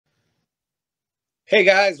Hey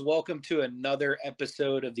guys, welcome to another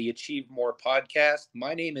episode of the Achieve More Podcast.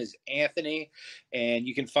 My name is Anthony, and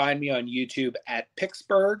you can find me on YouTube at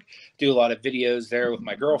Picksburgh. Do a lot of videos there with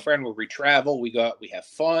my girlfriend where we travel, we have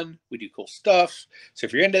fun, we do cool stuff. So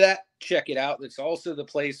if you're into that, check it out. It's also the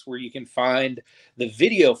place where you can find the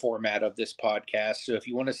video format of this podcast. So if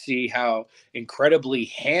you want to see how incredibly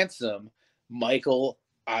handsome Michael,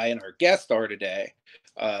 I, and our guest are today,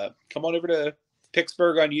 come on over to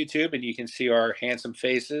Picksburgh on YouTube, and you can see our handsome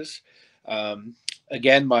faces.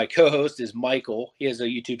 Again, my co-host is Michael. He has a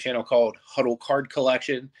YouTube channel called Huddle Card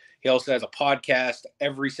Collection. He also has a podcast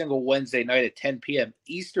every single Wednesday night at 10 p.m.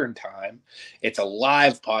 Eastern time. It's a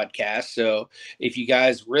live podcast. So if you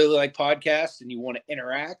guys really like podcasts and you want to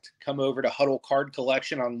interact, come over to Huddle Card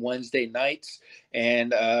Collection on Wednesday nights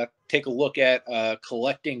and take a look at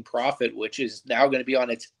Collecting Profit, which is now going to be on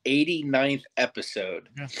its 89th episode.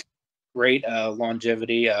 Yeah. Great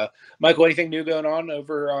longevity. Michael, anything new going on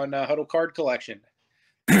over on Huddle Card Collection?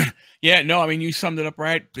 Yeah, no, I mean, you summed it up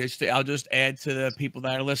right. I'll just add to the people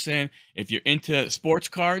that are listening. If you're into sports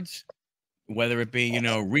cards, whether it be,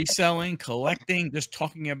 reselling, collecting, just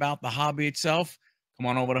talking about the hobby itself, come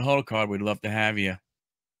on over to Huddle Card. We'd love to have you.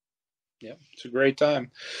 Yeah, it's a great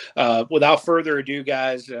time. Without further ado,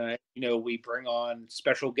 guys, we bring on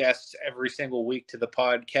special guests every single week to the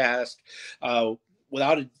podcast.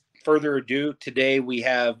 Without further ado, today we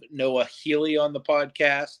have Noah Healy on the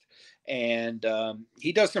podcast, and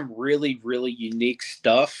he does some really, really unique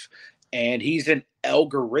stuff, and he's an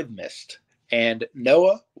algorithmist. And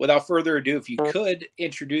Noah, without further ado, if you could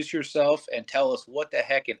introduce yourself and tell us what the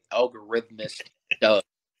heck an algorithmist does.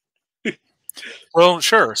 Well,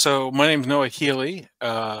 sure. So my name's Noah Healy.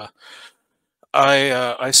 I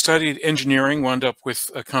studied engineering, wound up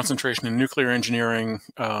with a concentration in nuclear engineering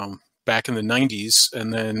back in the 90s,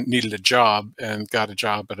 and then needed a job and got a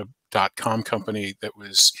job at a .com company that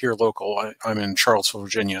was here local. I'm in Charlottesville,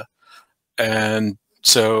 Virginia. And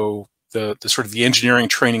so the sort of the engineering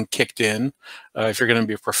training kicked in. If you're going to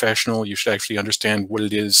be a professional, you should actually understand what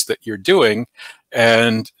it is that you're doing.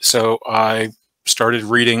 And so I started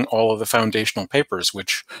reading all of the foundational papers,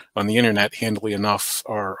 which on the internet, handily enough,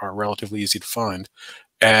 are relatively easy to find,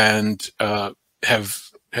 and have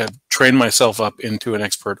trained myself up into an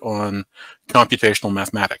expert on computational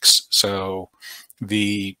mathematics. So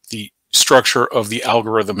the structure of the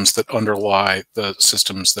algorithms that underlie the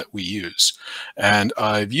systems that we use. And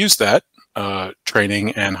I've used that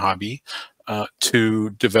training and hobby to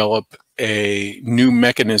develop a new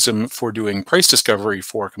mechanism for doing price discovery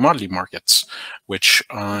for commodity markets, which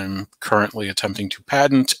I'm currently attempting to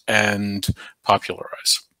patent and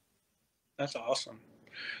popularize. That's awesome.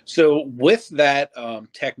 So with that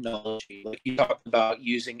technology, like you talked about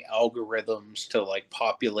using algorithms to like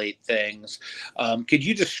populate things, could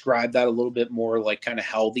you describe that a little bit more, like kind of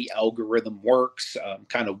how the algorithm works,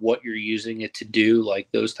 kind of what you're using it to do,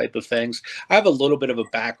 like those type of things? I have a little bit of a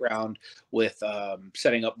background with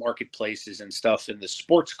setting up marketplaces and stuff in the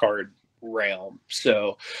sports card realm,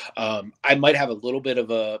 so I might have a little bit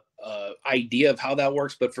of a idea of how that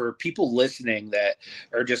works, but for people listening that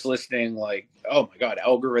are just listening like, oh my god,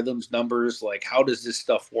 algorithms, numbers, like how does this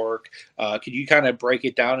stuff work, could you kind of break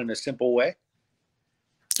it down in a simple way?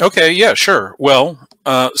 Okay, yeah, sure. Well,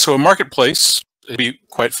 so a marketplace, to be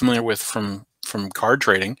quite familiar with from card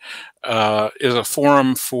trading, is a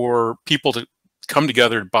forum for people to come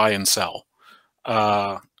together to buy and sell,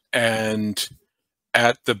 and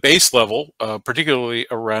at the base level, particularly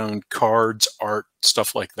around cards, art,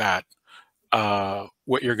 stuff like that,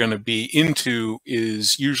 what you're going to be into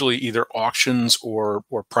is usually either auctions or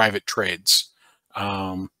private trades.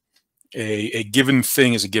 A given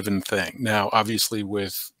thing is a given thing. Now, obviously,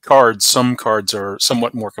 with cards, some cards are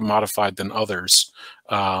somewhat more commodified than others.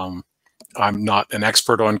 I'm not an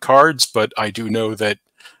expert on cards, but I do know that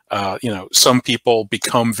some people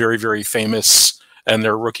become very, very famous, and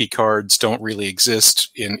their rookie cards don't really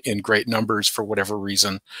exist in great numbers for whatever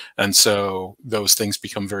reason. And so those things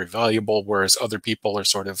become very valuable, whereas other people are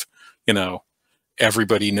sort of,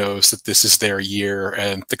 everybody knows that this is their year,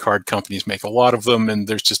 and the card companies make a lot of them, and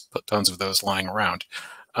there's just tons of those lying around.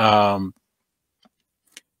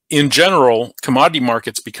 In general, commodity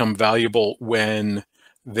markets become valuable when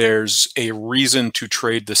there's a reason to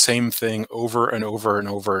trade the same thing over and over and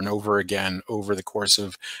over and over again over the course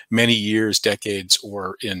of many years, decades,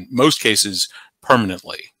 or in most cases,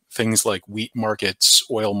 permanently. Things like wheat markets,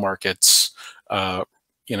 oil markets,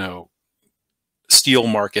 steel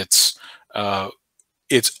markets.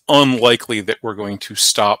 It's unlikely that we're going to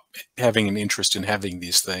stop having an interest in having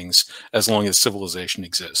these things as long as civilization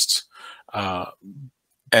exists.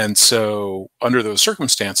 And so under those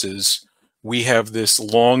circumstances, we have this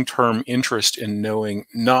long-term interest in knowing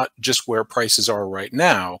not just where prices are right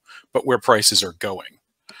now, but where prices are going.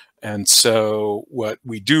 And so what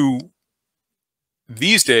we do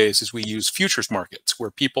these days is we use futures markets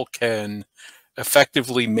where people can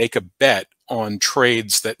effectively make a bet on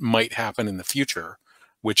trades that might happen in the future,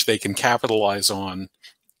 which they can capitalize on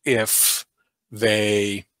if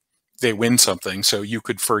they win something. So you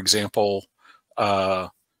could, for example, a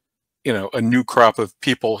new crop of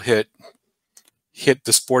people hit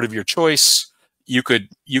the sport of your choice. You could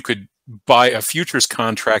buy a futures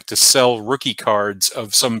contract to sell rookie cards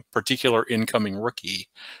of some particular incoming rookie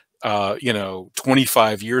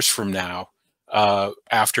 25 years from now,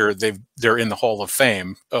 after they're in the Hall of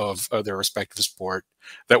Fame of their respective sport,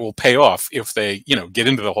 that will pay off if they get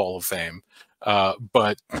into the Hall of Fame.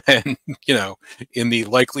 But then, in the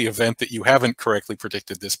likely event that you haven't correctly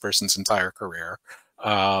predicted this person's entire career,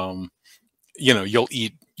 you'll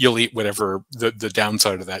eat whatever the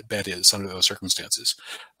downside of that bet is under those circumstances.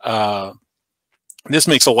 This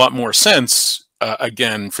makes a lot more sense,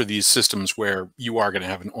 again, for these systems where you are going to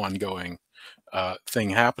have an ongoing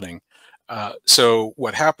thing happening. So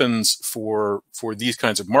what happens for these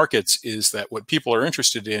kinds of markets is that what people are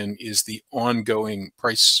interested in is the ongoing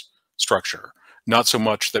price structure, not so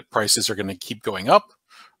much that prices are going to keep going up,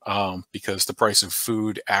 because the price of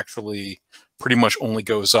food actually pretty much only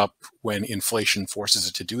goes up when inflation forces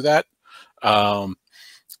it to do that,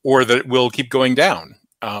 or that it will keep going down,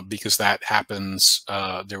 because that happens.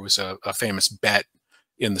 There was a famous bet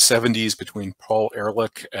in the 70s between Paul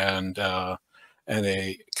Ehrlich and a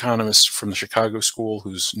economist from the Chicago School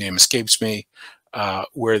whose name escapes me,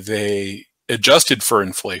 where they adjusted for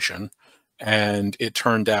inflation, and it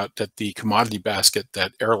turned out that the commodity basket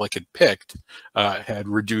that Ehrlich had picked had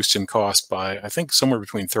reduced in cost by, I think, somewhere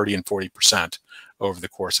between 30 and 40% over the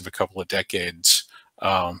course of a couple of decades,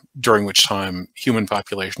 during which time human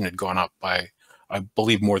population had gone up by, I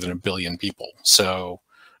believe, more than 1 billion people. So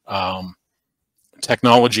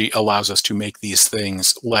technology allows us to make these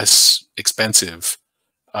things less expensive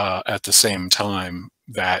at the same time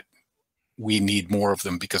that we need more of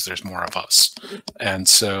them because there's more of us. And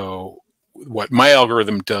so what my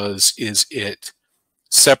algorithm does is it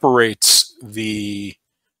separates the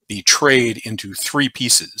trade into 3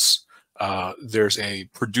 pieces. There's a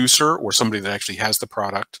producer, or somebody that actually has the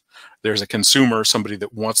product. There's a consumer, somebody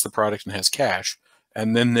that wants the product and has cash.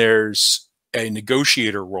 And then there's a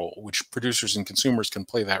negotiator role, which producers and consumers can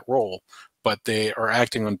play that role, but they are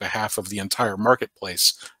acting on behalf of the entire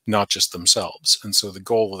marketplace, not just themselves. And so the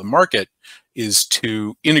goal of the market is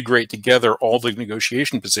to integrate together all the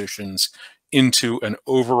negotiation positions into an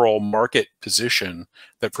overall market position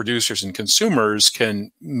that producers and consumers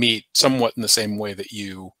can meet somewhat in the same way that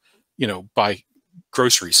you buy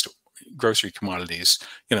grocery commodities.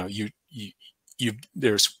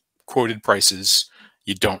 There's quoted prices.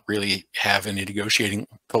 You don't really have any negotiating,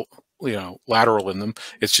 lateral in them.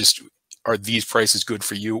 It's just, are these prices good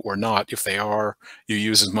for you or not? If they are, you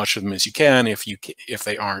use as much of them as you can. If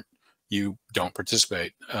they aren't, you don't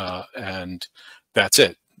participate, and that's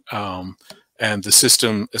it. And the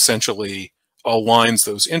system essentially aligns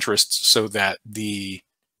those interests so that the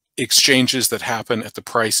exchanges that happen at the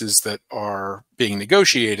prices that are being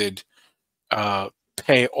negotiated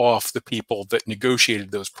pay off the people that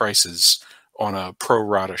negotiated those prices on a pro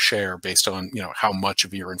rata share based on how much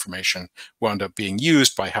of your information wound up being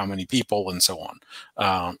used by how many people and so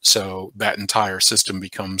on. So that entire system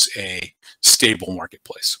becomes a stable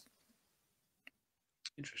marketplace.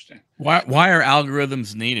 Interesting. Why are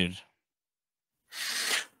algorithms needed?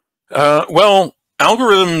 Well,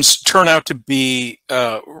 algorithms turn out to be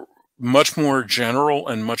much more general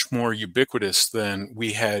and much more ubiquitous than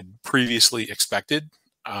we had previously expected.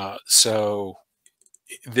 So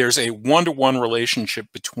there's a one-to-one relationship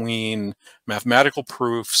between mathematical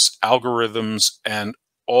proofs, algorithms, and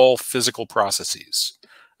all physical processes.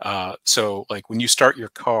 So like when you start your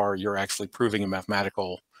car, you're actually proving a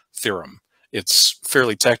mathematical theorem. It's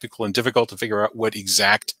fairly technical and difficult to figure out what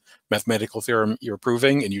exact mathematical theorem you're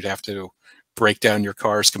proving, and you'd have to break down your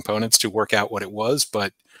car's components to work out what it was,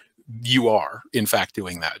 but you are, in fact,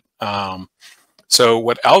 doing that. So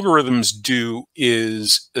what algorithms do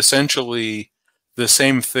is essentially the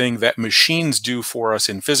same thing that machines do for us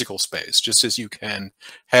in physical space. Just as you can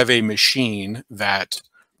have a machine that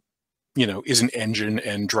is an engine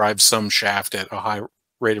and drives some shaft at a high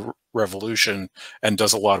rate of revolution and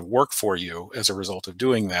does a lot of work for you as a result of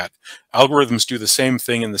doing that, algorithms do the same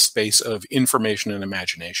thing in the space of information and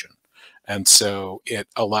imagination. And so it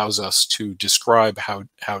allows us to describe how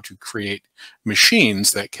to create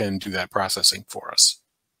machines that can do that processing for us.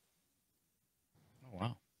 Oh,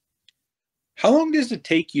 wow. How long does it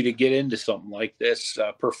take you to get into something like this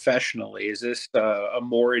professionally? Is this a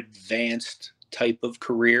more advanced type of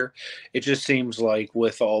career? It just seems like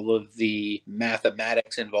with all of the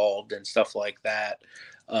mathematics involved and stuff like that,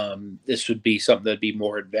 this would be something that'd be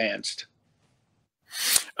more advanced.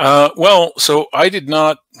 Well, so I did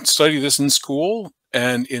not study this in school.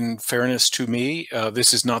 And in fairness to me,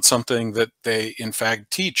 this is not something that they, in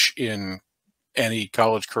fact, teach in any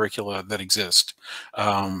college curricula that exist.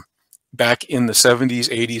 Back in the 70s,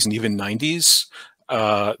 80s, and even 90s,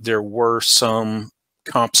 there were some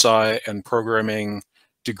comp sci and programming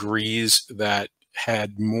degrees that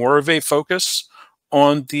had more of a focus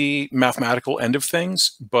on the mathematical end of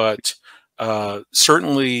things, but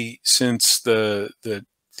certainly since the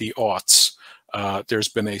aughts, there's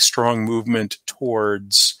been a strong movement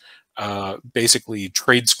towards basically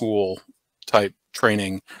trade school type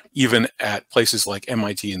training, even at places like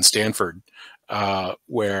MIT and Stanford,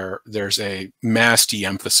 where there's a mass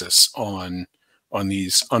de-emphasis on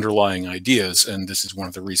these underlying ideas. And this is one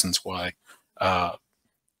of the reasons why a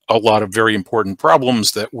lot of very important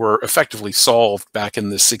problems that were effectively solved back in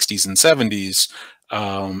the 60s and 70s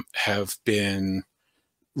have been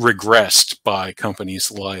regressed by companies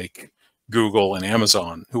like Google and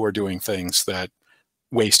Amazon, who are doing things that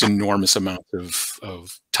waste enormous amounts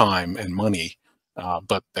of time and money,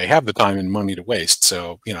 but they have the time and money to waste.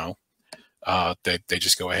 So, you know, they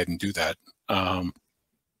just go ahead and do that.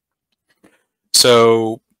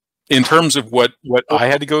 So in terms of what I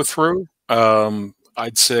had to go through,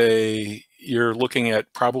 I'd say you're looking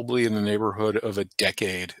at probably in the neighborhood of a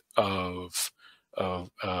decade of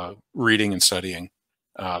reading and studying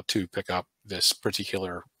to pick up this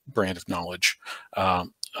particular brand of knowledge.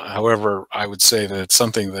 However, I would say that it's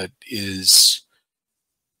something that is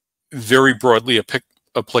very broadly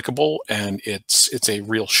applicable, and it's a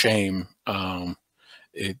real shame.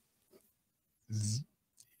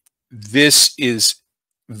 This is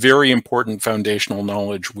very important foundational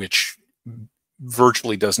knowledge which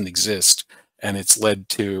virtually doesn't exist, and it's led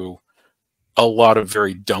to a lot of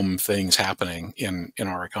very dumb things happening in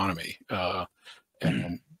our economy,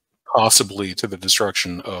 and possibly to the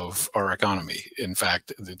destruction of our economy. In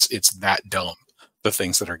fact, it's that dumb, the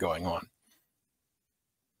things that are going on.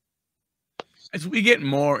 As we get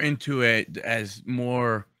more into it, as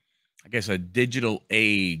more, I guess, a digital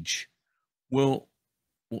age, will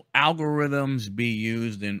algorithms be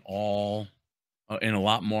used in in a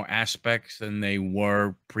lot more aspects than they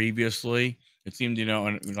were previously? It seemed, you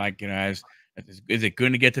know, like, you know, is it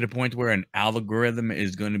going to get to the point where an algorithm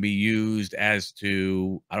is going to be used as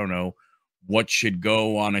to, I don't know, what should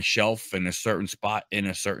go on a shelf in a certain spot in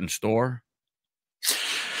a certain store?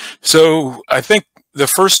 So I think the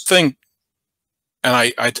first thing, and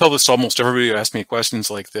I tell this to almost everybody who asks me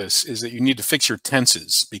questions like this, is that you need to fix your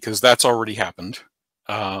tenses, because that's already happened.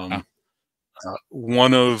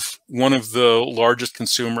 One of the largest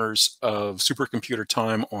consumers of supercomputer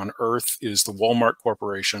time on Earth is the Walmart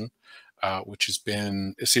Corporation, which has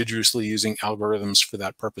been assiduously using algorithms for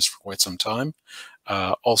that purpose for quite some time.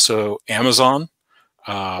 Also Amazon,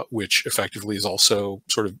 which effectively is also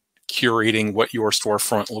sort of curating what your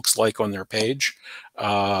storefront looks like on their page,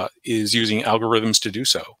 is using algorithms to do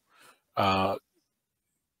so.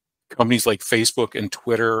 Companies like Facebook and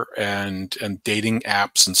Twitter and dating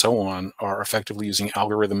apps and so on are effectively using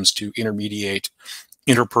algorithms to intermediate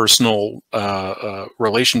interpersonal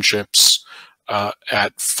relationships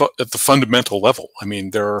at the fundamental level. I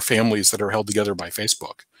mean, there are families that are held together by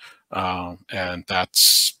Facebook, and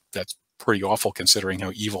that's pretty awful considering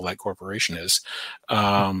how evil that corporation is.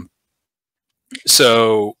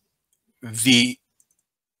 So the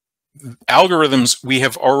algorithms, we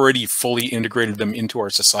have already fully integrated them into our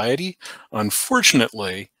society.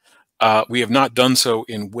 Unfortunately, we have not done so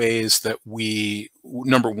in ways that we,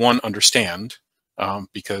 number one, understand,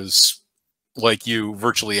 because like you,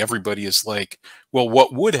 virtually everybody is like, well,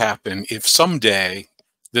 what would happen if someday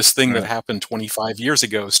this thing that happened 25 years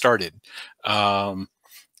ago started?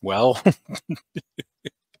 Well,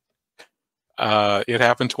 it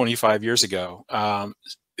happened 25 years ago.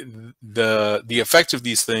 The effects of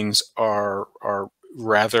these things are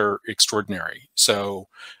rather extraordinary. So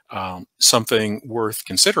something worth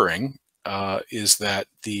considering is that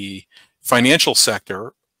the financial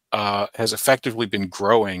sector has effectively been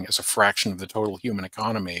growing as a fraction of the total human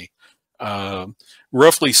economy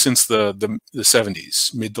roughly since the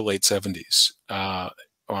 70s, mid to late 70s,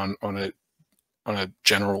 on a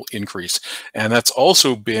general increase. And that's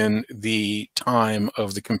also been the time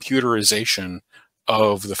of the computerization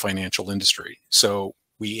of the financial industry. So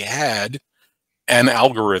we had an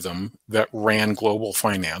algorithm that ran global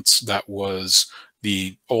finance that was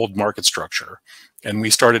the old market structure. And we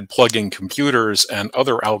started plugging computers and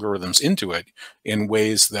other algorithms into it in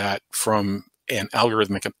ways that, from an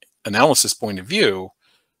algorithmic analysis point of view,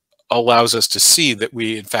 allows us to see that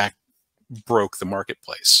we, in fact, broke the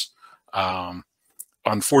marketplace.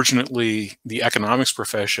 Unfortunately, the economics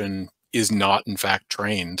profession is not, in fact,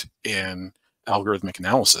 trained in algorithmic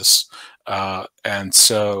analysis. And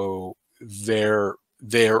so they're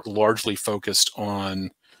largely focused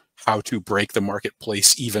on how to break the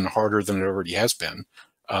marketplace even harder than it already has been.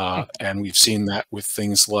 And we've seen that with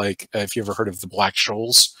things like, if you ever heard of the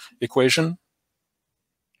Black-Scholes equation?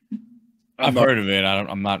 I've heard of it.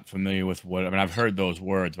 I'm not familiar with what, I mean, I've heard those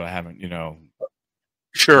words, but I haven't, you know.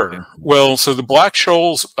 Sure. Well, so the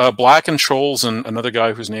Black-Scholes, Black and Scholes, and another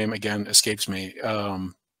guy whose name, again, escapes me,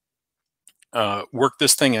 worked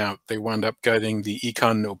this thing out. They wound up getting the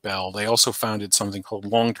Econ Nobel. They also founded something called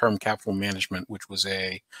Long-Term Capital Management, which was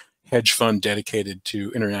a hedge fund dedicated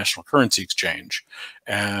to international currency exchange.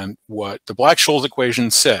 And what the Black-Scholes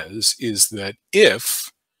equation says is that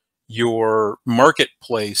if your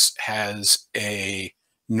marketplace has a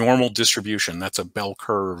normal distribution, that's a bell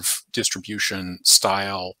curve distribution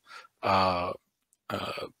style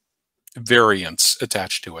variance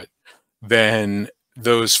attached to it, then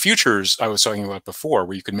those futures I was talking about before,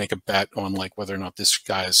 where you could make a bet on like whether or not this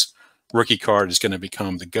guy's rookie card is going to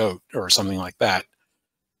become the GOAT or something like that,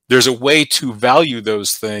 there's a way to value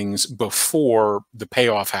those things before the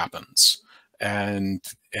payoff happens. And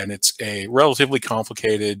it's a relatively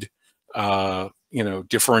complicated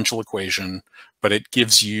differential equation, but it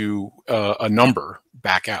gives you a number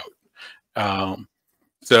back out.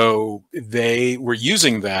 So they were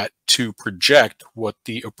using that to project what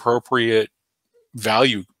the appropriate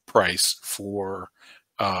value price for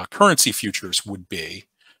currency futures would be,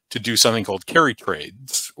 to do something called carry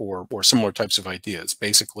trades or similar types of ideas.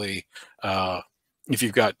 Basically, if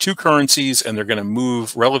you've got two currencies and they're going to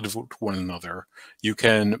move relative to one another, you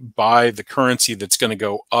can buy the currency that's going to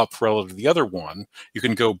go up relative to the other one. You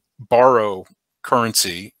can go borrow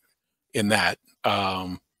currency in that,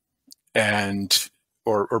 or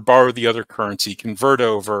borrow the other currency, convert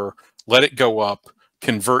over, let it go up,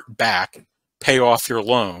 convert back, pay off your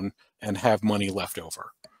loan, and have money left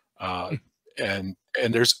over.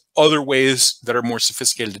 And there's other ways that are more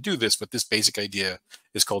sophisticated to do this, but this basic idea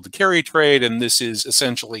is called the carry trade, and this is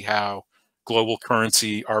essentially how global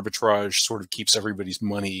currency arbitrage sort of keeps everybody's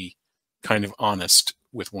money kind of honest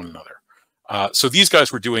with one another. So these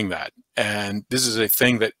guys were doing that, and this is a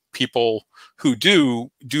thing that people who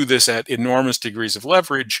do this at enormous degrees of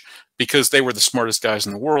leverage, because they were the smartest guys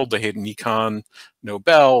in the world. They had an Econ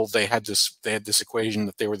Nobel. They had this equation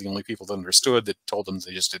that they were the only people that understood, that told them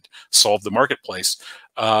they just had solved the marketplace.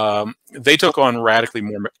 They took on radically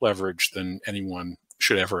more leverage than anyone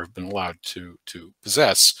should ever have been allowed to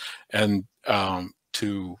possess. And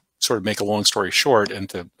to sort of make a long story short, and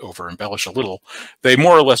to over embellish a little, they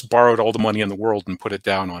more or less borrowed all the money in the world and put it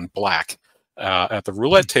down on black at the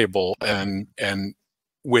roulette table, and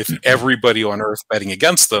with everybody on earth betting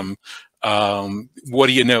against them, what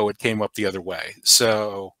do you know, it came up the other way.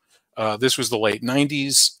 So this was the late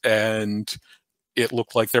 90s, and it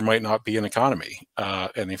looked like there might not be an economy.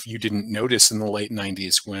 And if you didn't notice in the late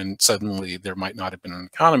 90s when suddenly there might not have been an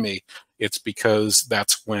economy, it's because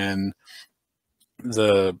that's when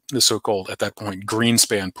the so-called, at that point,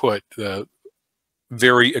 Greenspan put the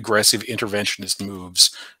very aggressive interventionist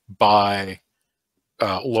moves by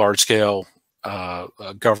large-scale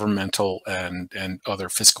governmental and other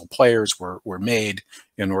fiscal players were made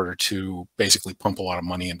in order to basically pump a lot of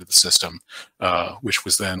money into the system, which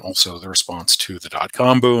was then also the response to the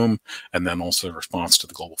dot-com boom, and then also the response to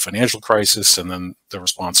the global financial crisis, and then the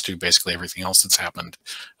response to basically everything else that's happened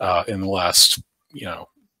in the last,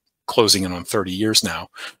 closing in on 30 years now.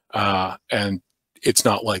 And it's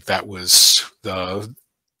not like that was the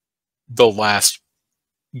last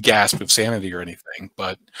gasp of sanity or anything,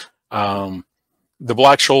 but the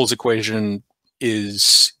Black-Scholes equation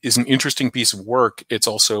is an interesting piece of work. It's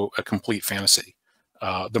also a complete fantasy.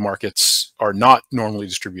 The markets are not normally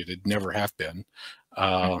distributed, never have been,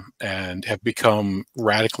 and have become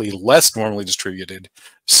radically less normally distributed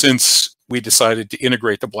since we decided to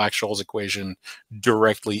integrate the Black-Scholes equation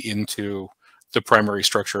directly into the primary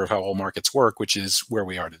structure of how all markets work, which is where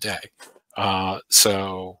we are today.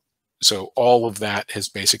 So all of that has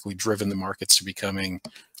basically driven the markets to becoming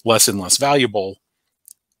less and less valuable,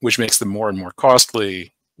 which makes them more and more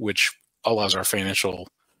costly, which allows our financial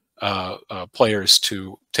players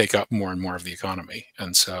to take up more and more of the economy.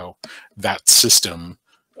 And so that system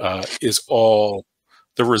is all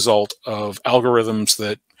the result of algorithms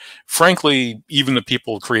that frankly, even the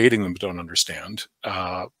people creating them don't understand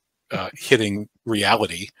hitting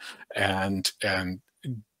reality and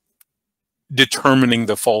determining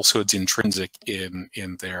the falsehoods intrinsic in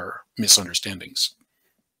their misunderstandings.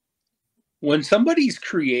 When somebody's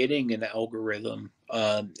creating an algorithm,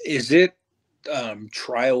 is it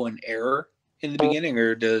trial and error in the beginning,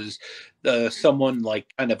 or does someone like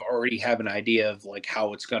kind of already have an idea of like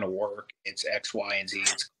how it's going to work? It's X, Y, and Z.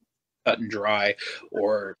 It's cut and dry,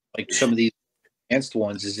 or like some of these advanced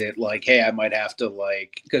ones, is it like, hey, I might have to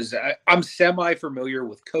like, because I'm semi familiar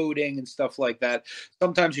with coding and stuff like that.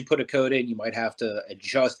 Sometimes you put a code in, you might have to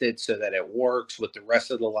adjust it so that it works with the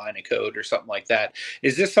rest of the line of code or something like that.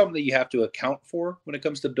 Is this something that you have to account for when it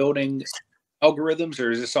comes to building algorithms,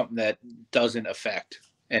 or is this something that doesn't affect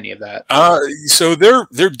any of that? So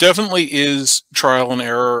there definitely is trial and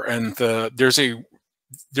error, and there's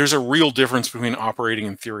a real difference between operating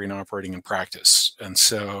in theory and operating in practice. And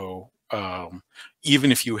so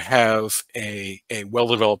even if you have a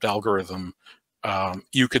well-developed algorithm,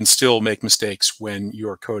 you can still make mistakes when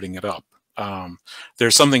you're coding it up.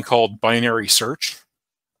 There's something called binary search,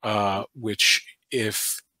 which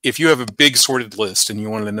if you have a big sorted list and you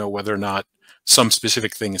want to know whether or not some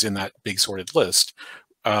specific thing is in that big sorted list,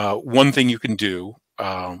 one thing you can do,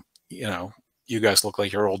 you guys look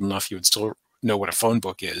like you're old enough, you would still know what a phone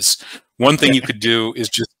book is. One thing you could do is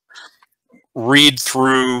just read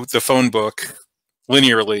through the phone book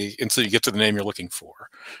linearly until you get to the name you're looking for.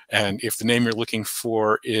 And if the name you're looking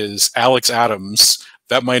for is Alex Adams,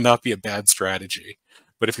 that might not be a bad strategy.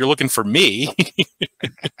 But if you're looking for me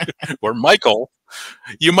or Michael,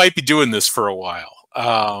 you might be doing this for a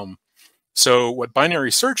while. So what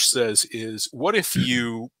binary search says is, what if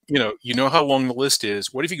you know how long the list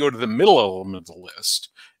is? What if you go to the middle element of the list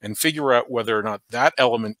and figure out whether or not that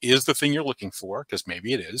element is the thing you're looking for? Because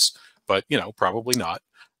maybe it is, but probably not.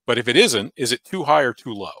 But if it isn't, is it too high or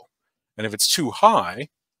too low? And if it's too high,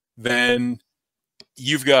 then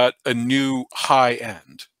you've got a new high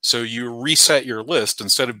end. So you reset your list.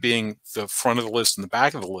 Instead of being the front of the list and the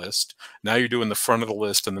back of the list, now you're doing the front of the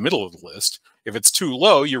list and the middle of the list. If it's too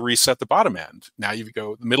low, you reset the bottom end. Now you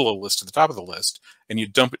go the middle of the list to the top of the list, and you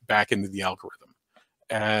dump it back into the algorithm.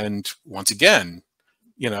 And once again,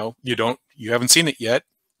 you haven't seen it yet.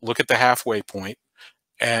 Look at the halfway point,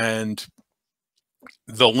 and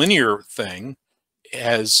the linear thing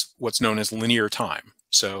has what's known as linear time.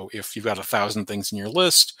 So if you've got 1,000 things in your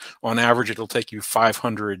list, on average, it'll take you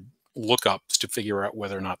 500 lookups to figure out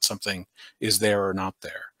whether or not something is there or not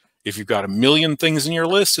there. If you've got 1,000,000 things in your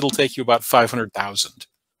list, it'll take you about 500,000.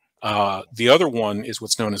 The other one is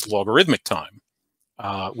what's known as logarithmic time.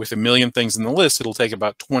 With 1,000,000 things in the list, it'll take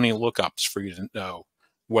about 20 lookups for you to know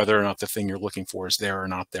whether or not the thing you're looking for is there or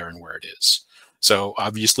not there and where it is. So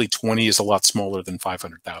obviously 20 is a lot smaller than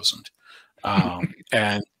 500,000.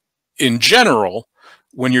 And in general,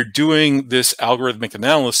 when you're doing this algorithmic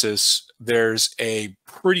analysis, there's a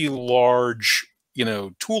pretty large,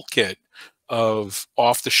 toolkit of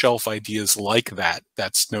off-the-shelf ideas like that.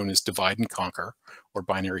 That's known as divide and conquer or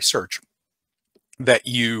binary search, that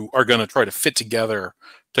you are going to try to fit together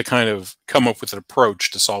to kind of come up with an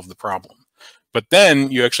approach to solve the problem. But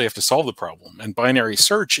then you actually have to solve the problem. And binary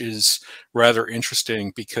search is rather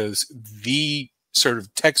interesting because the sort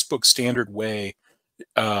of textbook standard way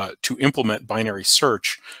to implement binary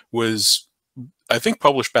search was, I think,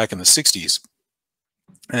 published back in the 60s.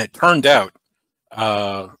 And it turned out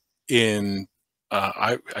I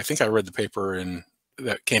think I read the paper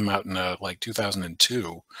that came out in like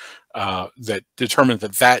 2002 that determined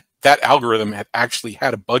that algorithm had actually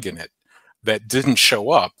had a bug in it that didn't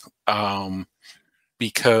show up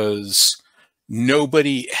because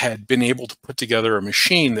nobody had been able to put together a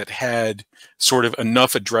machine that had sort of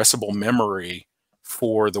enough addressable memory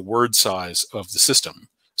for the word size of the system.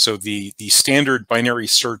 So the standard binary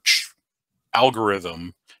search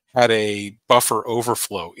algorithm had a buffer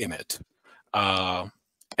overflow in it.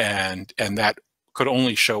 And that could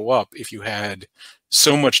only show up if you had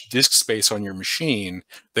so much disk space on your machine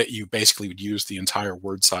that you basically would use the entire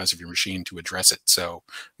word size of your machine to address it. So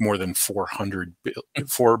more than 4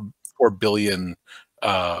 billion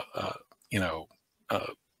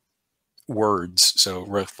words, so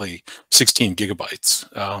roughly 16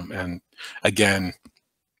 gigabytes. And again,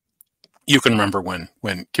 you can remember when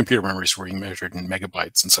computer memories were being measured in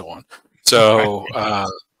megabytes and so on. So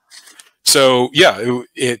yeah,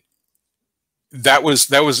 that was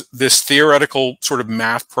this theoretical sort of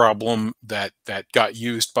math problem that got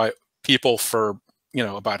used by people for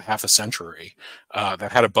about half a century,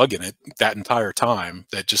 that had a bug in it that entire time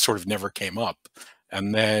that just sort of never came up.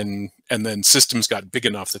 and then systems got big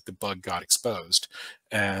enough that the bug got exposed,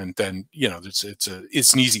 and then it's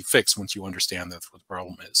an easy fix once you understand that's what the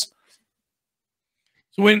problem is.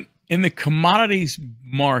 So in the commodities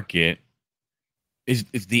market, is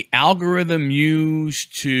the algorithm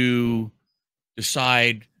used to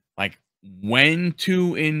decide like when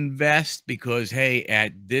to invest, because hey,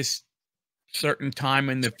 at this certain time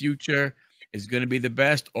in the future is going to be the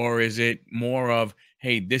best, or is it more of,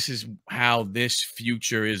 hey, this is how this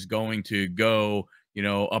future is going to go,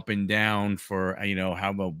 up and down for how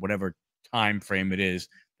about whatever time frame it is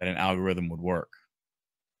that an algorithm would work?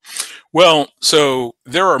 Well, so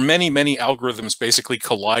there are many algorithms basically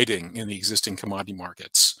colliding in the existing commodity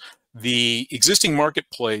markets. The existing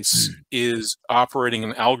marketplace is operating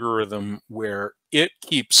an algorithm where it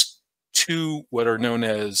keeps two what are known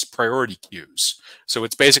as priority queues. So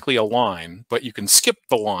it's basically a line, but you can skip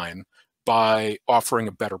the line by offering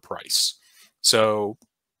a better price. So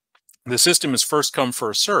the system is first come,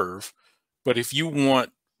 first serve, but if you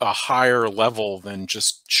want a higher level than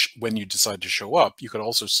just when you decide to show up, you could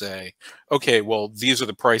also say, okay, well, these are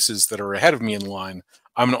the prices that are ahead of me in line.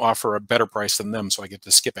 I'm going to offer a better price than them, so I get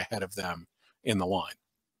to skip ahead of them in the line.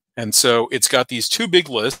 And so it's got these two big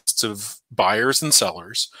lists of buyers and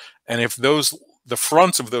sellers. And if the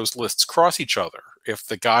fronts of those lists cross each other, if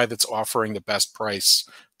the guy that's offering the best price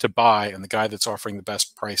to buy and the guy that's offering the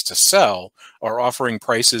best price to sell are offering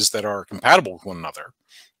prices that are compatible with one another,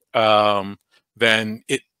 then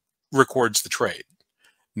it records the trade.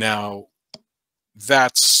 Now,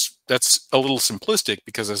 that's a little simplistic,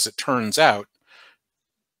 because as it turns out,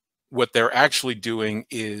 what they're actually doing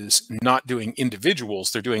is not doing individuals.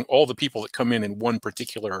 They're doing all the people that come in one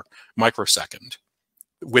particular microsecond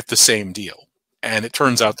with the same deal. And it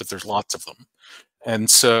turns out that there's lots of them. And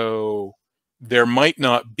so there might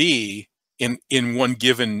not be, in one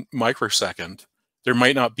given microsecond, there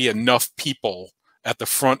might not be enough people at the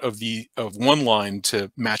front of one line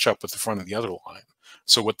to match up with the front of the other line.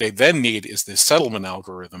 So what they then need is this settlement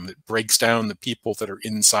algorithm that breaks down the people that are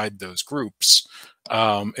inside those groups,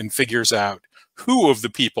 and figures out who of the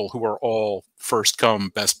people who are all first come,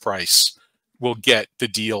 best price will get the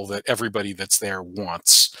deal that everybody that's there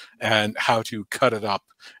wants, and how to cut it up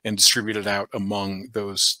and distribute it out among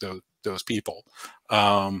those people.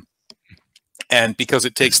 And because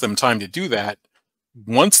it takes them time to do that,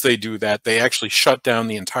 once they do that, they actually shut down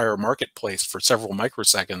the entire marketplace for several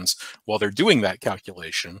microseconds while they're doing that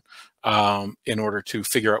calculation, in order to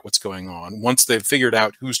figure out what's going on. Once they've figured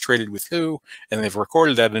out who's traded with who and they've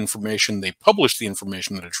recorded that information, they publish the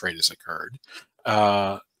information that a trade has occurred.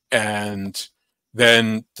 And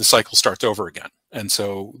then the cycle starts over again. And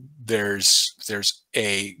so there's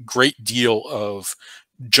a great deal of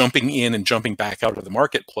jumping in and jumping back out of the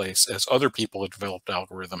marketplace as other people have developed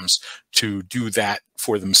algorithms to do that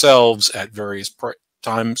for themselves at various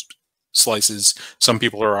time slices. Some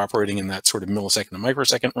people are operating in that sort of millisecond to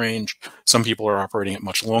microsecond range. Some people are operating at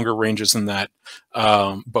much longer ranges than that.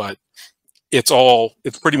 But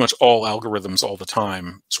it's pretty much all algorithms all the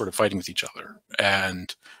time sort of fighting with each other.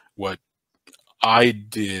 And what I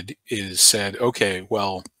did is said, okay,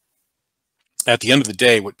 well, at the end of the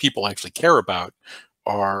day, what people actually care about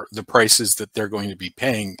are the prices that they're going to be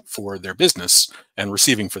paying for their business and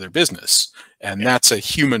receiving for their business. And that's a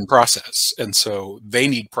human process. And so they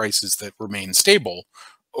need prices that remain stable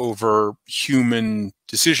over human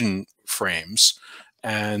decision frames.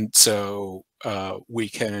 And so we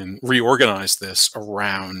can reorganize this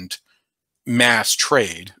around mass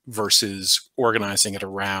trade versus organizing it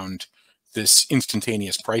around this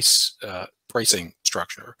instantaneous pricing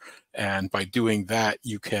structure. And by doing that,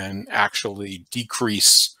 you can actually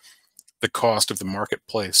decrease the cost of the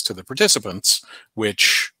marketplace to the participants,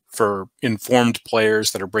 which for informed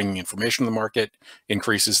players that are bringing information to the market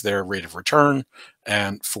increases their rate of return.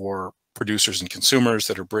 And for producers and consumers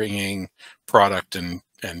that are bringing product and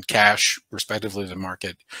cash respectively to the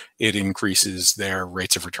market, it increases their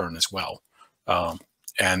rates of return as well.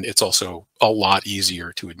 And it's also a lot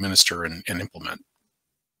easier to administer and implement.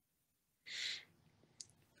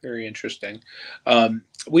 Very interesting.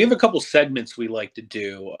 We have a couple segments we like to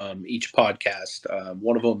do each podcast.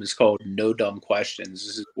 One of them is called No Dumb Questions.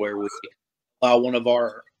 This is where we allow one of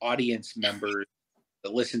our audience members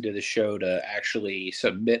that listen to the show to actually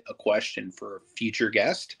submit a question for a future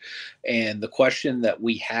guest. And the question that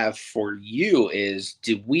we have for you is,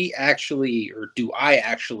 do I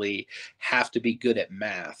actually have to be good at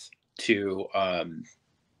math to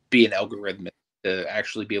be an algorithmist, to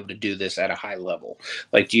actually be able to do this at a high level?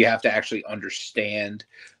 Like, do you have to actually understand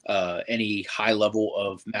any high level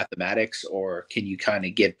of mathematics, or can you kind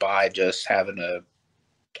of get by just having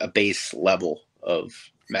a base level of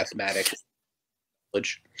mathematics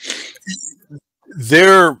knowledge?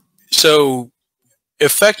 So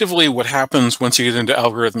effectively what happens once you get into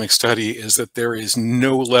algorithmic study is that there is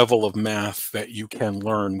no level of math that you can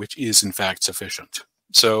learn which is in fact sufficient.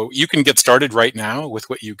 So you can get started right now with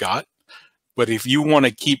what you got, but if you want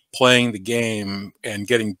to keep playing the game and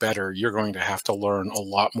getting better, you're going to have to learn a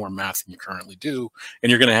lot more math than you currently do, and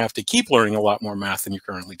you're going to have to keep learning a lot more math than you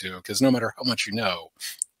currently do, because no matter how much you know,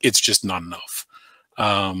 it's just not enough.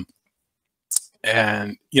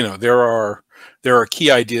 And you know, there are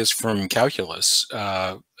key ideas from calculus.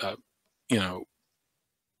 You know,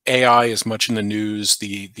 AI is much in the news.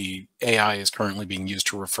 The AI is currently being used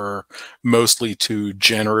to refer mostly to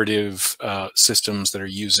generative systems that are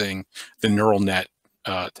using the neural net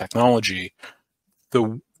technology.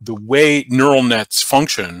 The way neural nets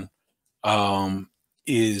function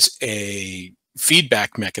is a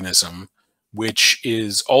feedback mechanism, which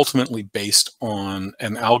is ultimately based on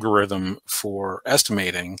an algorithm for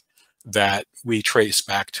estimating that we trace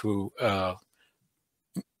back to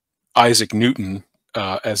Isaac Newton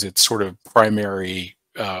as its sort of primary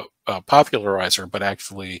popularizer, but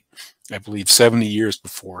actually, I believe 70 years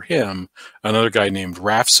before him, another guy named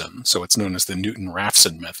Raphson, so it's known as the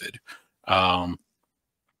Newton-Raphson method.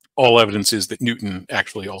 All evidence is that Newton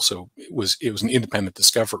actually also it was an independent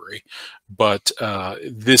discovery, but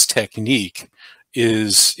this technique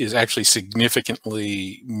is actually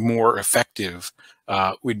significantly more effective.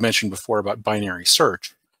 We'd mentioned before about binary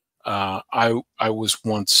search. I was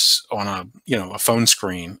once on a phone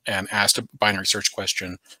screen and asked a binary search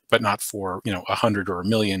question, but not for 100 or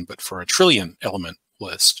 1,000,000, but for a trillion element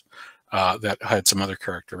list that had some other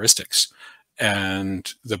characteristics.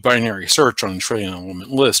 And the binary search on a trillion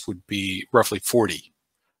element list would be roughly 40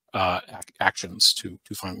 actions to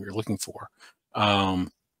find what you're looking for.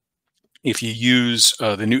 If you use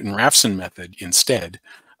the Newton-Raphson method instead,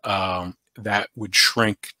 that would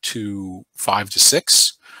shrink to 5 to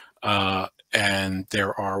 6. And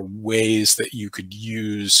there are ways that you could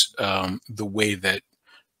use the way that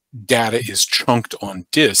data is chunked on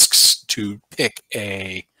disks to pick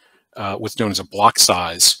a what's known as a block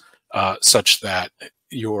size, such that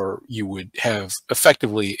you would have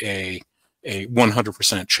effectively a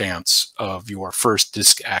 100% chance of your first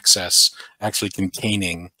disk access actually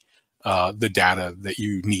containing the data that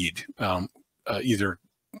you need, either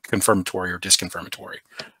confirmatory or disconfirmatory.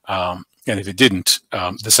 And if it didn't,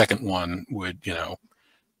 the second one would,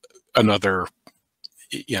 another,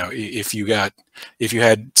 if you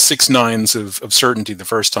had 6 nines of certainty the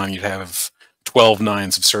first time, you'd have 12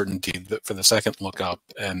 nines of certainty for the second lookup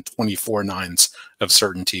and 24 nines of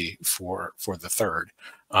certainty for the third.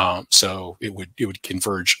 So it would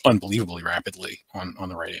converge unbelievably rapidly on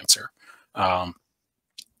the right answer.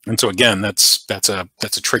 And so again, that's a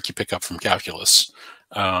trick you pick up from calculus,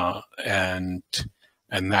 and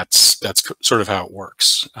that's sort of how it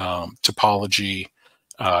works. Topology,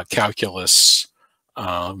 calculus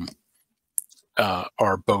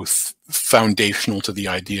are both foundational to the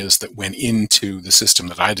ideas that went into the system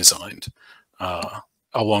that I designed,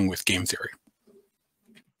 along with game theory.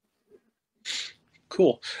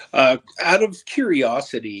 Cool. Out of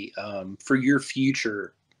curiosity, for your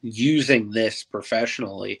future using this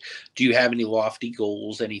professionally, do you have any lofty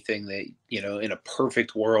goals, anything that, in a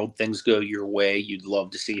perfect world, things go your way, you'd love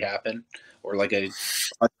to see happen, or like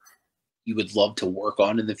you would love to work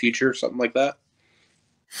on in the future, something like that?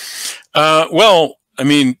 Well, I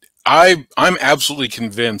mean, I'm absolutely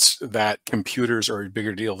convinced that computers are a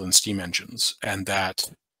bigger deal than steam engines, and that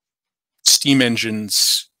steam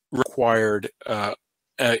engines required a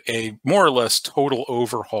more or less total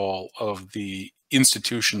overhaul of the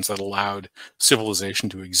institutions that allowed civilization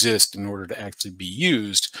to exist in order to actually be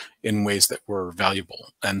used in ways that were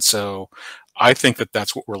valuable. And so I think that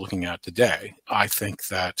that's what we're looking at today. I think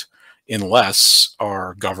that unless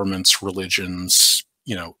our governments, religions,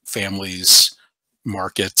 families,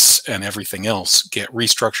 markets, and everything else get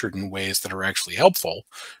restructured in ways that are actually helpful,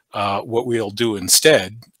 what we'll do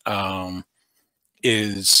instead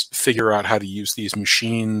is figure out how to use these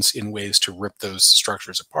machines in ways to rip those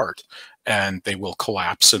structures apart, and they will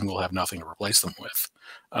collapse and we'll have nothing to replace them with.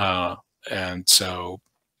 And so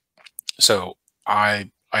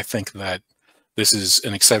I think that this is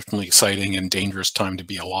an exceptionally exciting and dangerous time to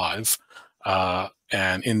be alive.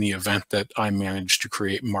 And in the event that I manage to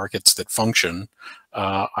create markets that function,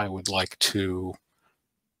 I would like to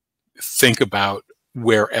think about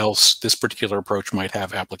where else this particular approach might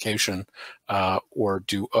have application, or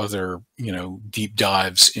do other, deep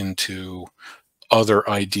dives into other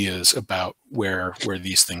ideas about where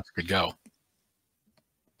these things could go.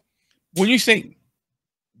 When you say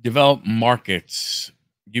develop markets,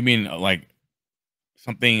 you mean like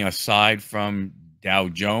something aside from Dow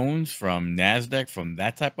Jones, from NASDAQ, from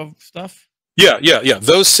that type of stuff? Yeah.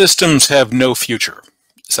 Those systems have no future,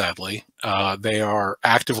 sadly. They are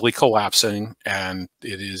actively collapsing, and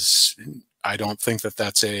I don't think that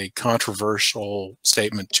that's a controversial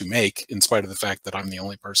statement to make, in spite of the fact that I'm the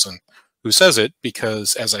only person who says it,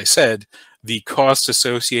 because, as I said, the costs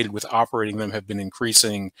associated with operating them have been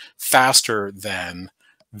increasing faster than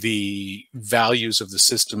the values of the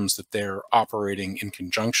systems that they're operating in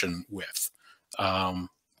conjunction with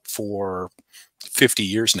for 50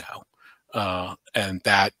 years now. And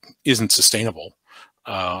that isn't sustainable.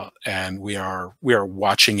 And we are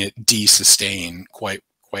watching it desustain quite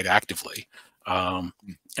actively.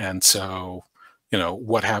 And so,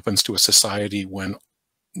 what happens to a society when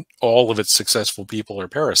all of its successful people are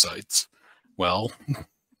parasites? Well,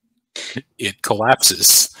 it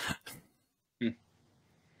collapses.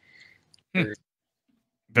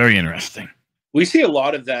 Very interesting. We see a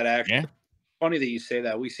lot of that, actually. Yeah. Funny that you say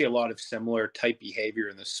that. We see a lot of similar type behavior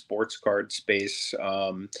in the sports card space,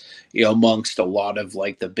 amongst a lot of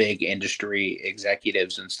like the big industry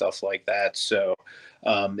executives and stuff like that. So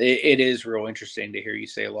it is real interesting to hear you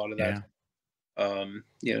say a lot of that,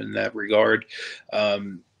 in that regard.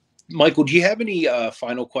 Michael, do you have any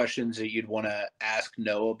final questions that you'd want to ask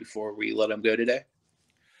Noah before we let him go today?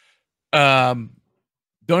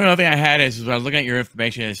 The only other thing I had is when I was looking at your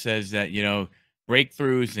information, it says that,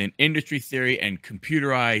 breakthroughs in industry theory and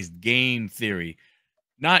computerized game theory.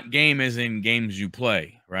 Not game as in games you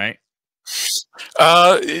play, right?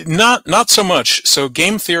 Not so much. So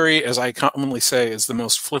game theory, as I commonly say, is the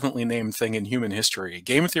most flippantly named thing in human history.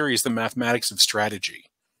 Game theory is the mathematics of strategy.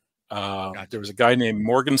 Gotcha. There was a guy named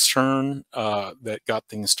Morgenstern that got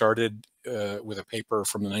things started with a paper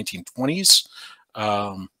from the 1920s.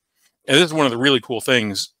 And this is one of the really cool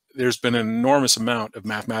things. There's been an enormous amount of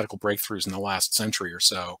mathematical breakthroughs in the last century or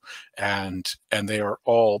so, and they are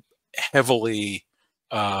all heavily,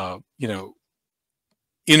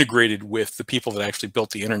 integrated with the people that actually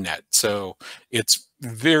built the internet. So it's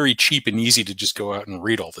very cheap and easy to just go out and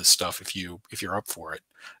read all this stuff if you're up for it.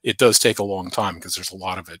 It does take a long time because there's a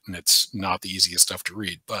lot of it, and it's not the easiest stuff to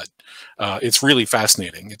read, but it's really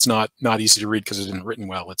fascinating. It's not easy to read because it isn't written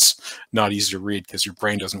well. It's not easy to read because your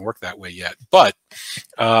brain doesn't work that way yet. But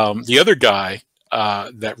the other guy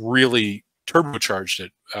that really turbocharged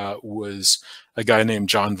it was a guy named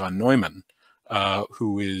John von Neumann,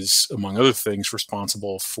 who is, among other things,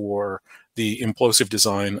 responsible for the implosive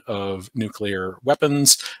design of nuclear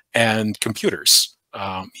weapons and computers.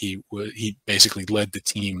 He basically led the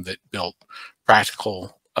team that built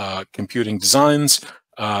practical computing designs.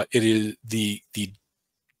 It is the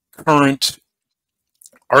current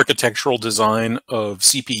architectural design of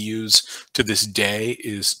CPUs to this day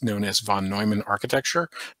is known as von Neumann architecture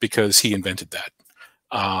because he invented that.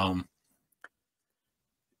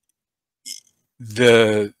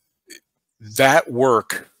 That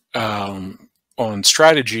work on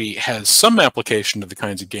strategy has some application to the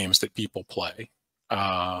kinds of games that people play.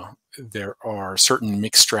 There are certain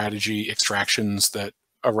mixed strategy extractions that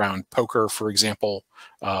around poker, for example.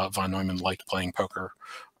 Von Neumann liked playing poker.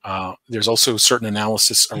 There's also certain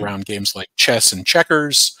analysis around games like chess and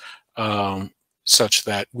checkers, such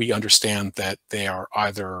that we understand that they are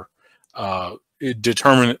either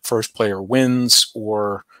determinate first player wins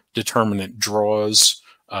or determinate draws.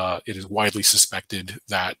 It is widely suspected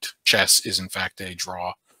that chess is in fact a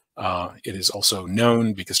draw. It is also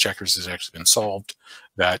known, because checkers has actually been solved,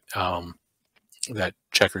 that that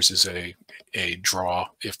checkers is a draw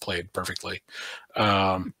if played perfectly.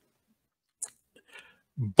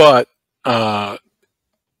 But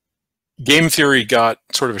game theory got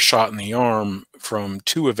sort of a shot in the arm from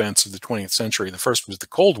two events of the 20th century. The first was the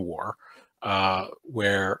Cold War,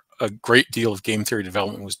 where a great deal of game theory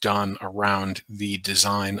development was done around the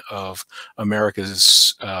design of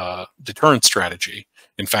America's deterrent strategy.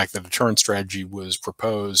 In fact, the deterrent strategy was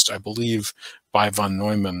proposed, I believe, by von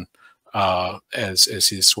Neumann as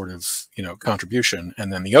his sort of contribution.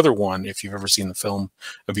 And then the other one, if you've ever seen the film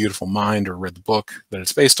A Beautiful Mind or read the book that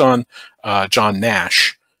it's based on, John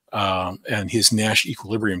Nash and his Nash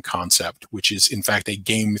equilibrium concept, which is in fact a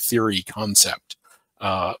game theory concept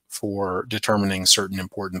for determining certain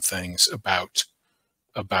important things about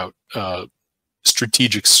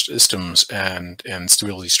strategic systems and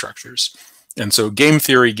stability structures. And so game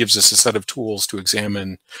theory gives us a set of tools to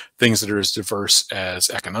examine things that are as diverse as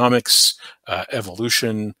economics,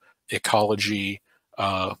 evolution, ecology,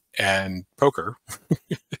 and poker.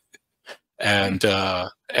 and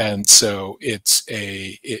so it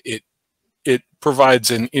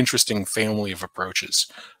provides an interesting family of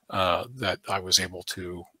approaches that I was able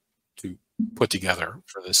to put together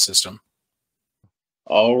for this system.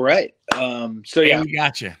 All right. So yeah, we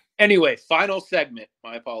got you. Anyway, final segment.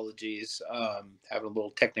 My apologies. Having a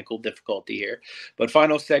little technical difficulty here. But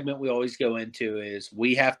final segment we always go into is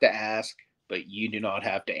we have to ask, but you do not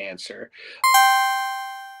have to answer.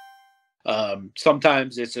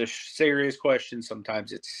 Sometimes it's a serious question.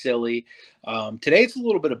 Sometimes it's silly. Today it's a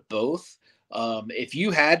little bit of both. If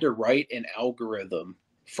you had to write an algorithm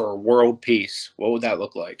for world peace, what would that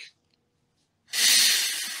look like?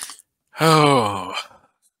 Oh,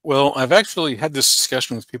 well, I've actually had this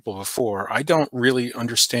discussion with people before. I don't really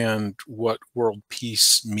understand what world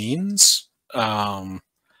peace means.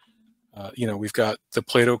 You know, we've got the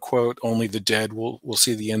Plato quote, "Only the dead will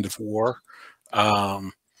see the end of war."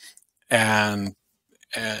 And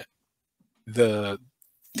the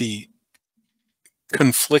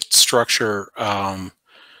conflict structure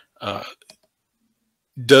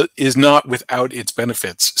is not without its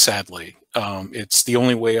benefits, sadly. It's the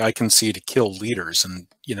only way I can see to kill leaders, and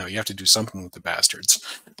you know, you have to do something with the bastards.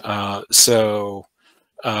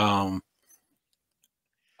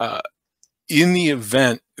 In the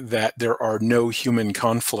event that there are no human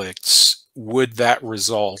conflicts, would that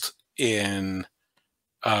result in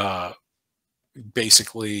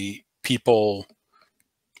basically people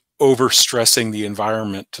overstressing the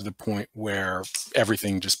environment to the point where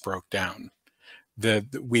everything just broke down?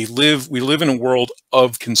 We live in a world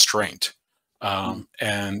of constraint,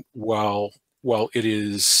 and while it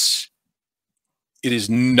is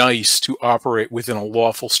nice to operate within a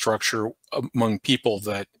lawful structure among people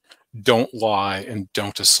that don't lie and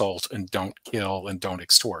don't assault and don't kill and don't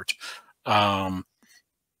extort, I'm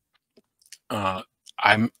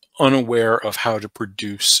unaware of how to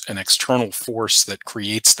produce an external force that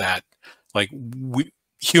creates that. Like,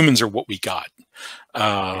 humans are what we got.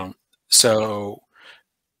 So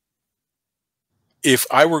if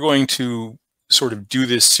I were going to sort of do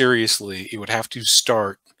this seriously, it would have to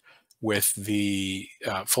start with the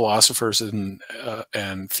philosophers and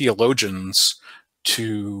theologians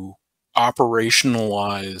to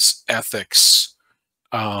operationalize ethics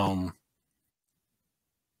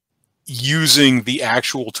using the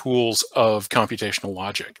actual tools of computational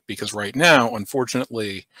logic. Because right now,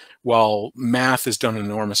 unfortunately, while math has done an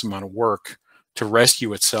enormous amount of work to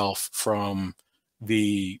rescue itself from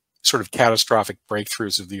the sort of catastrophic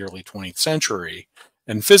breakthroughs of the early 20th century,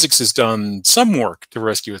 and physics has done some work to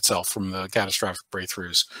rescue itself from the catastrophic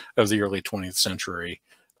breakthroughs of the early 20th century,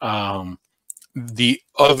 the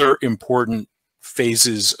other important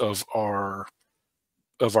phases of our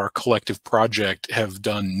collective project have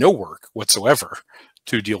done no work whatsoever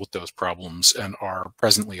to deal with those problems and are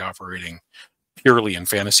presently operating purely in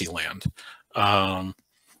fantasy land.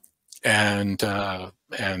 And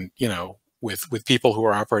you know, with people who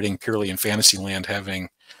are operating purely in fantasy land having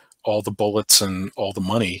all the bullets and all the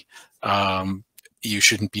money, you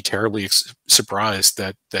shouldn't be terribly surprised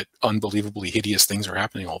that unbelievably hideous things are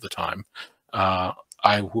happening all the time.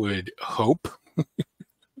 I would hope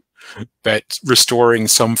that restoring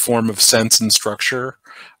some form of sense and structure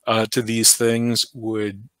to these things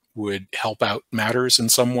would help out matters in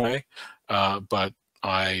some way, but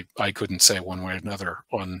I couldn't say one way or another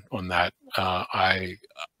on that.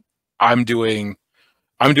 I'm doing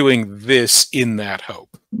this in that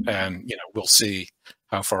hope, and you know, we'll see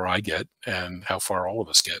how far I get and how far all of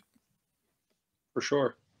us get. For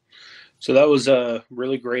sure. So that was a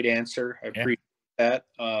really great answer. I appreciate that.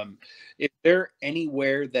 Is there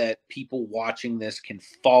anywhere that people watching this can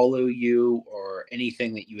follow you, or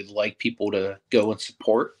anything that you would like people to go and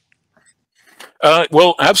support?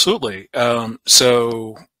 Well, absolutely.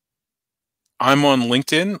 So I'm on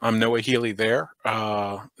LinkedIn. I'm Noah Healy there.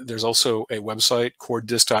 There's also a website,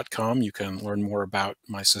 coredis.com. You can learn more about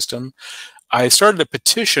my system. I started a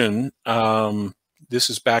petition.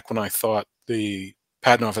 This is back when I thought the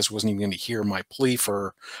Patent Office wasn't even going to hear my plea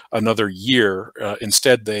for another year.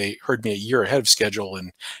 Instead, they heard me a year ahead of schedule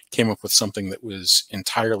and came up with something that was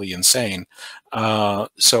entirely insane.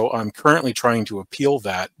 So I'm currently trying to appeal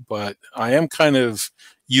that, but I am kind of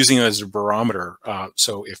using it as a barometer.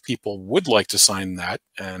 So if people would like to sign that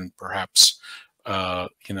and perhaps,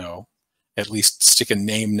 you know, at least stick a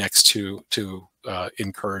name next to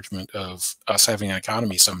encouragement of us having an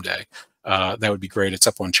economy someday, that would be great. It's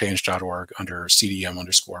up on change.org under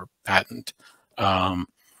CDM_patent.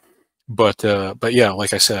 But yeah,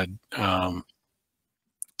 like I said,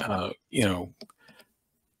 you know,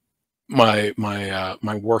 my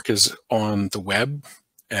work is on the web,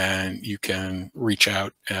 and you can reach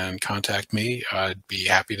out and contact me. I'd be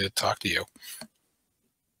happy to talk to you.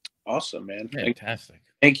 Awesome, man. Fantastic.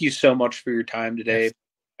 Thank you so much for your time today.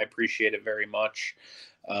 Yes. I appreciate it very much.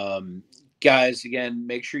 Guys, again,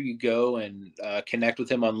 make sure you go and connect with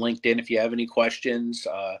him on LinkedIn. If you have any questions,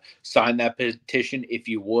 sign that petition. If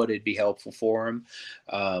you would, it'd be helpful for him.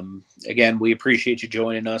 Again, we appreciate you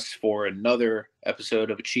joining us for another episode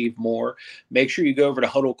of Achieve More. Make sure you go over to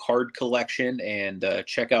Huddle Card Collection and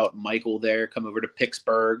check out Michael there. Come over to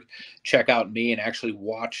Picksburgh, check out me, and actually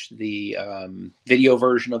watch the video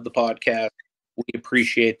version of the podcast. We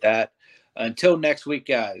appreciate that. Until next week,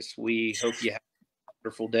 guys, we hope you have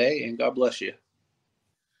wonderful day, and God bless you.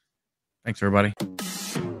 Thanks, everybody. I'm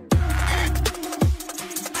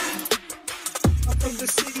from the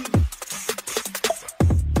city.